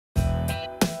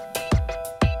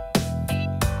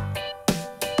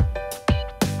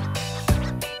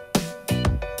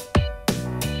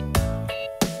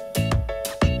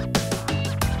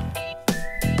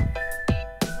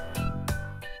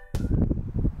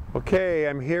Okay,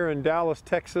 I'm here in Dallas,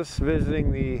 Texas,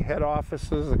 visiting the head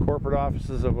offices, the corporate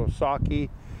offices of Osaki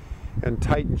and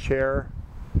Titan Chair.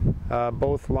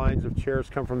 Both lines of chairs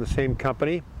come from the same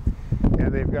company,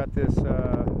 and they've got this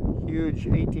huge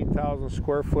 18,000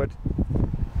 square foot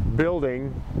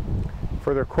building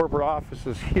for their corporate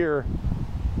offices here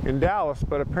in Dallas,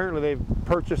 but apparently they've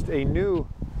purchased a new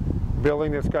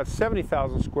building that's got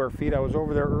 70,000 square feet. I was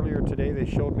over there earlier today.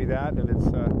 They showed me that, and it's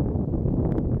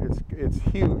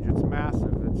huge. It's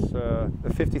massive. It's a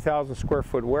 50,000 square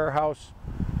foot warehouse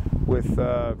with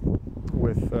a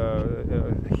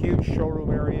huge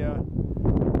showroom area.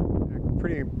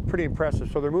 Pretty impressive.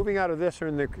 So they're moving out of this, or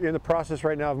in the process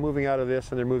right now of moving out of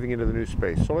this, and they're moving into the new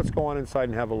space. So let's go on inside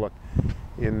and have a look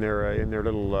in their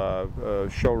little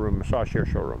showroom, massage chair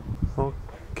showroom.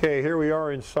 Okay, here we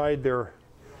are inside their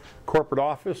corporate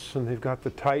office, and they've got the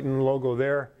Titan logo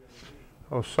there,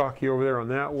 Osaki over there on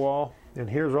that wall, and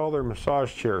here's all their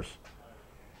massage chairs.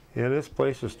 And this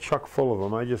place is chock full of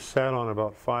them. I just sat on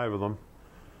about 5 of them,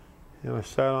 and I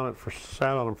sat on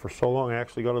them for so long I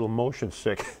actually got a little motion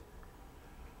sick.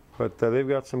 But they've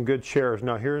got some good chairs.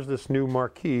 Now here's this new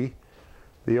marquee,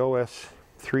 the OS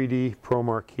 3D Pro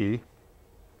Marquee,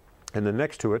 and then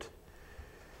next to it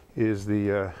is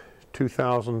the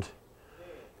 2000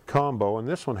 combo, and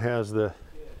this one has the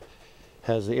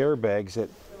airbags that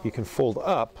you can fold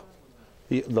up,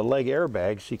 the leg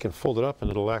airbags. You can fold it up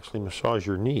and it'll actually massage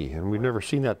your knee, and we've never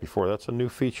seen that before. That's a new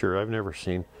feature I've never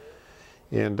seen,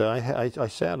 and I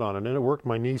sat on it and it worked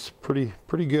my knees pretty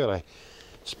good. I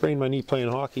sprained my knee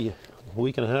playing hockey a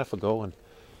week and a half ago, and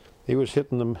it was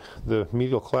hitting the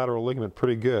medial collateral ligament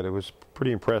pretty good. It was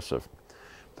pretty impressive.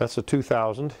 That's a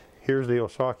 2000. Here's the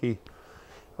Osaki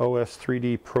OS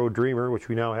 3D Pro Dreamer, which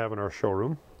we now have in our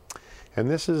showroom. And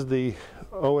this is the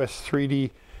OS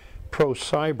 3D Pro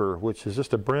Cyber, which is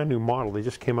just a brand new model they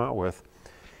just came out with.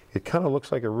 It kind of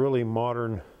looks like a really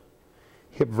modern,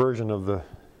 hip version of the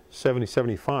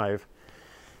 7075.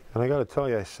 And I got to tell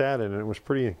you, I sat in it, and it was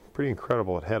pretty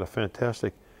incredible. It had a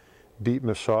fantastic deep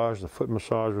massage. The foot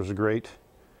massage was great.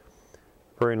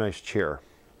 Very nice chair.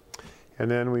 And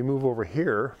then we move over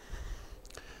here,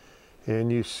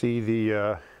 and you see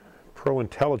the Pro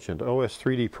Intelligent, OS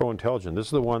 3D Pro Intelligent. This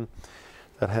is the one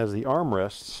that has the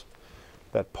armrests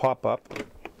that pop up,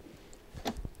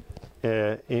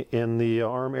 and the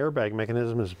arm airbag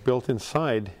mechanism is built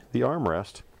inside the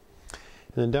armrest.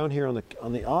 And then down here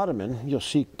on the ottoman, you'll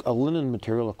see a linen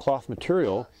material, a cloth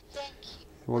material.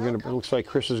 It looks like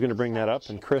Chris is going to bring that up.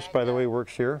 And Chris, by the way,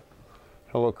 works here.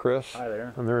 Hello, Chris. Hi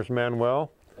there. And there's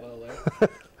Manuel. Hello there.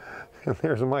 And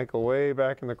there's Michael way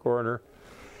back in the corner.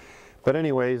 But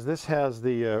anyways, this has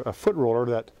a foot roller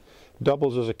that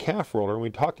doubles as a calf roller, and we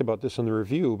talked about this in the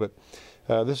review, but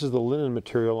this is the linen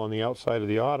material on the outside of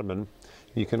the ottoman.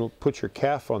 You can put your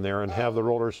calf on there and have the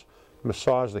rollers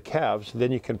massage the calves.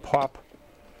 Then you can pop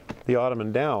the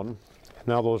ottoman down.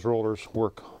 Now those rollers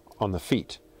work on the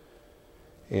feet.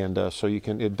 And so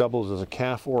it doubles as a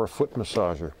calf or a foot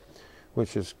massager,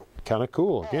 which is kind of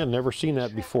cool. Again, never seen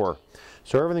that before.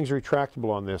 So everything's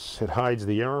retractable on this. It hides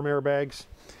the arm airbags,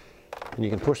 and you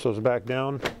can push those back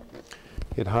down.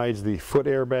 It hides the foot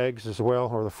airbags as well,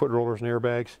 or the foot rollers and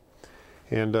airbags.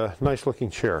 And nice looking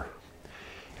chair.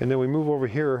 And then we move over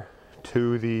here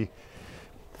to the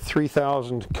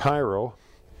 3000 Cairo.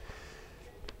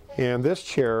 And this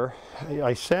chair,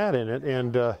 I sat in it,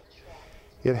 and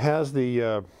it has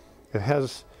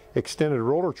extended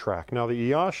roller track. Now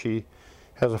the Iyashi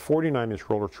has a 49-inch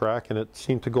roller track, and it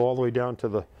seemed to go all the way down to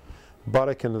the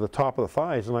buttock and to the top of the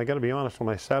thighs. And I got to be honest, when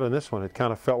I sat in this one, it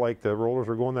kind of felt like the rollers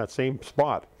were going that same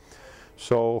spot.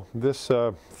 So this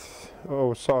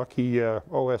Osaki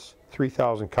OS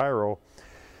 3000 Cairo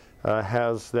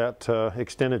has that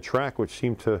extended track, which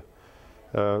seemed to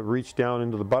reach down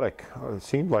into the buttock. It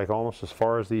seemed like almost as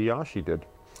far as the Iyashi did.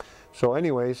 So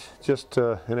anyways, just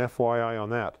an FYI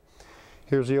on that.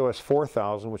 Here's the OS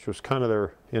 4000, which was kind of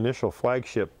their initial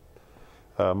flagship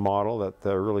model that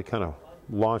really kind of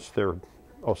launched their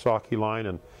Osaki line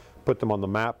and put them on the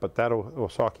map. But that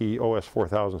Osaki OS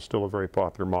 4000 is still a very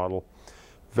popular model,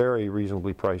 very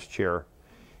reasonably priced chair,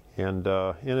 and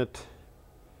it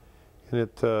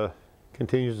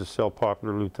continues to sell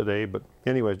popularly today. But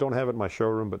anyways, don't have it in my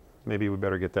showroom, but maybe we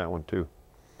better get that one too.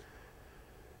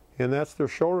 And that's their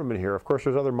showroom in here. Of course,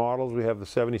 there's other models. We have the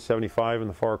 7075 in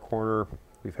the far corner.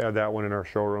 We've had that one in our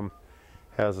showroom.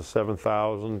 Has the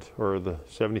 7000 or the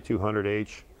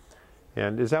 7200H.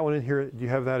 And is that one in here? Do you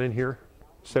have that in here?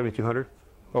 7200?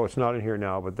 Oh, it's not in here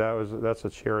now, but that's a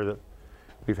chair that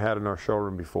we've had in our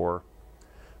showroom before.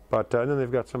 But and then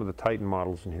they've got some of the Titan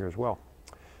models in here as well.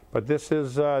 But this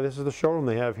is the showroom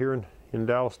they have here in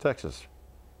Dallas, Texas.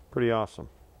 Pretty awesome.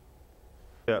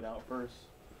 Yep. Out first.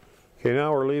 Okay,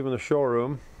 now we're leaving the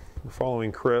showroom. We're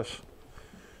following Chris,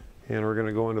 and we're going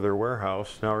to go into their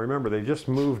warehouse. Now remember, they just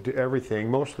moved everything.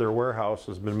 Most of their warehouse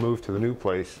has been moved to the new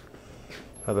place,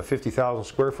 the 50,000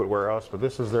 square foot warehouse, but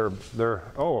this is their,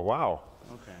 oh wow.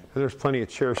 Okay. And there's plenty of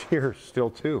chairs here still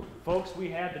too. Folks, we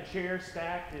had the chairs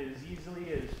stacked as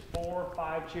easily as 4 or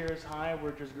 5 chairs high.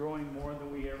 We're just growing more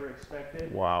than we ever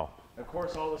expected. Wow. Of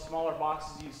course, all the smaller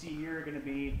boxes you see here are going to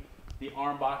be the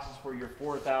arm boxes for your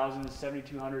 4,000,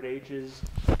 7,200 H's,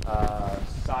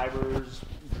 Cybers,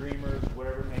 Dreamers,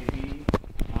 whatever it may be.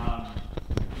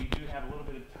 We do have a little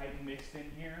bit of Titan mixed in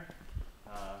here.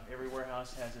 Every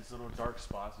warehouse has its little dark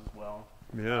spots as well.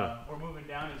 Yeah. We're moving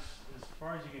down as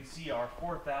far as you can see. Our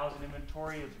 4,000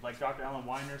 inventory, like Dr. Alan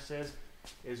Weiner says,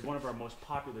 is one of our most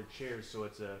popular chairs. So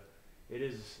it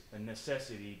is a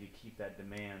necessity to keep that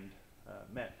demand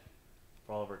met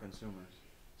for all of our consumers.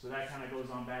 So that kind of goes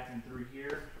on back in through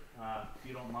here. If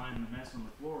you don't mind the mess on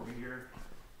the floor over here.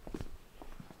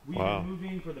 We've been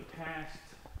moving for the past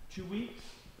 2 weeks.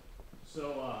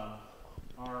 So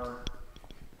our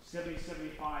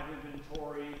 70-75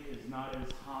 inventory is not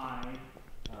as high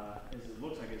as it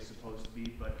looks like it's supposed to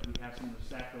be, but we have some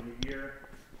stacked over here.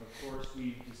 Of course,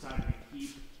 we've decided to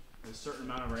keep a certain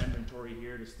amount of our inventory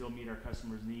here to still meet our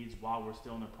customers' needs while we're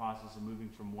still in the process of moving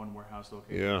from one warehouse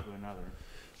location to another.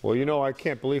 Well, you know, I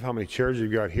can't believe how many chairs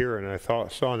you've got here, and I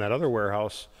saw in that other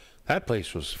warehouse, that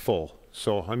place was full.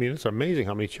 So, I mean, it's amazing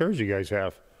how many chairs you guys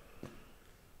have.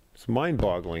 It's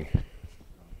mind-boggling.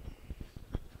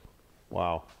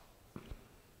 Wow.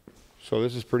 So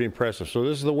this is pretty impressive. So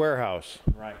this is the warehouse.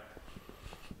 Right.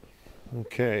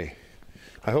 Okay.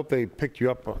 I hope they picked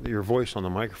you up, your voice on the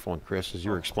microphone, Chris, as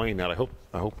you were explaining that. I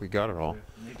hope we got it all.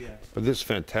 Maybe but this is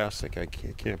fantastic. I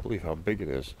can't believe how big it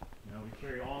is. You know, we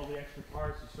carry all the extra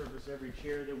parts to service every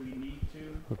chair that we need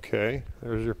to. Okay.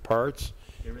 There's your parts.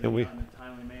 Everything And done in a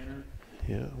timely manner.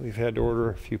 Yeah, we've had to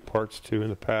order a few parts too in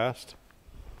the past.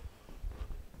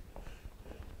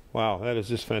 Wow, that is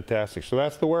just fantastic. So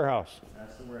that's the warehouse.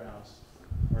 That's the warehouse.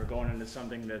 We're going into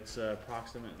something that's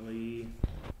approximately,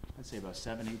 I'd say about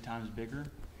 7-8 times bigger.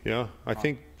 Yeah, I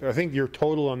think your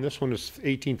total on this one is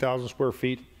 18,000 square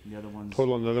feet. The other one's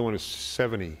Total on the other one is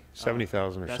 70,000 or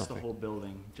something. That's the whole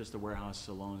building. Just the warehouse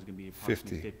alone is going to be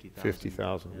approximately 50,000.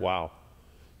 50,000. Yeah. Wow.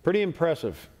 Pretty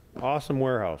impressive. Awesome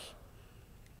warehouse.